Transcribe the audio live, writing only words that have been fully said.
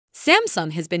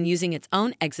Samsung has been using its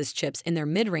own Exynos chips in their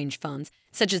mid-range phones,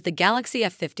 such as the Galaxy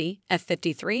F50,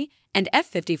 F53, and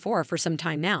F54 for some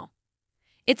time now.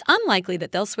 It's unlikely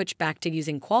that they'll switch back to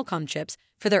using Qualcomm chips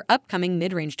for their upcoming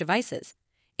mid-range devices,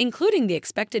 including the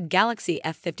expected Galaxy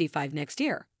F55 next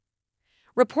year.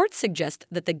 Reports suggest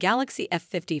that the Galaxy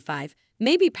F55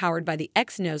 may be powered by the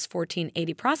Exynos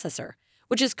 1480 processor,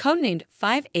 which is codenamed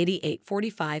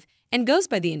 58845 and goes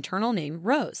by the internal name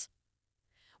Rose.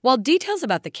 While details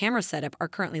about the camera setup are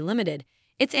currently limited,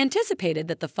 it's anticipated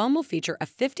that the phone will feature a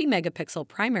 50-megapixel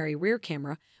primary rear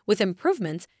camera with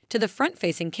improvements to the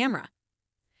front-facing camera.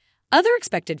 Other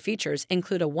expected features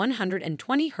include a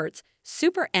 120Hz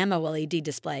Super AMOLED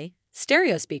display,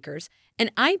 stereo speakers,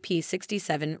 an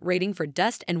IP67 rating for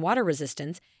dust and water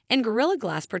resistance, and Gorilla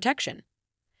Glass protection.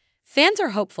 Fans are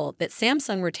hopeful that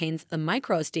Samsung retains the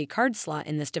microSD card slot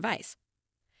in this device.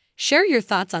 Share your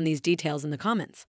thoughts on these details in the comments.